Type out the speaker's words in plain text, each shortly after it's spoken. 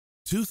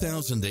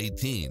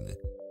2018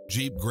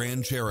 Jeep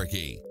Grand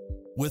Cherokee.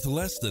 With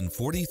less than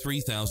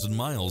 43,000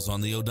 miles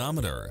on the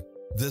odometer,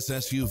 this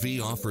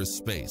SUV offers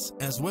space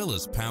as well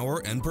as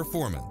power and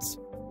performance.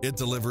 It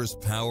delivers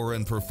power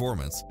and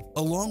performance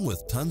along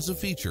with tons of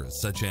features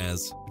such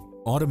as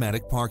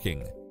automatic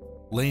parking,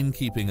 lane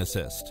keeping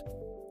assist,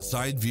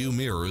 side view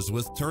mirrors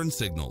with turn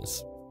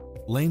signals,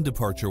 lane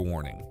departure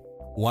warning,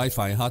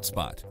 Wi-Fi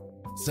hotspot,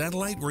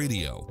 satellite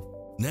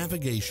radio,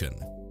 navigation,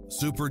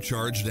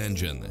 supercharged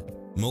engine,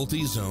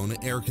 multi-zone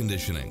air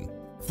conditioning,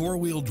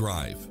 four-wheel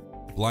drive,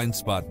 blind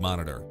spot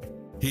monitor,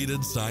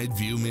 heated side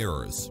view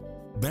mirrors,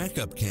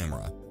 backup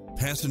camera,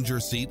 passenger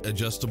seat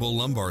adjustable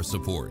lumbar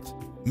support,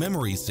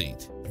 memory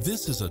seat.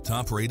 This is a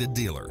top-rated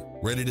dealer.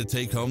 Ready to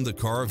take home the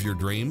car of your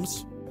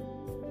dreams?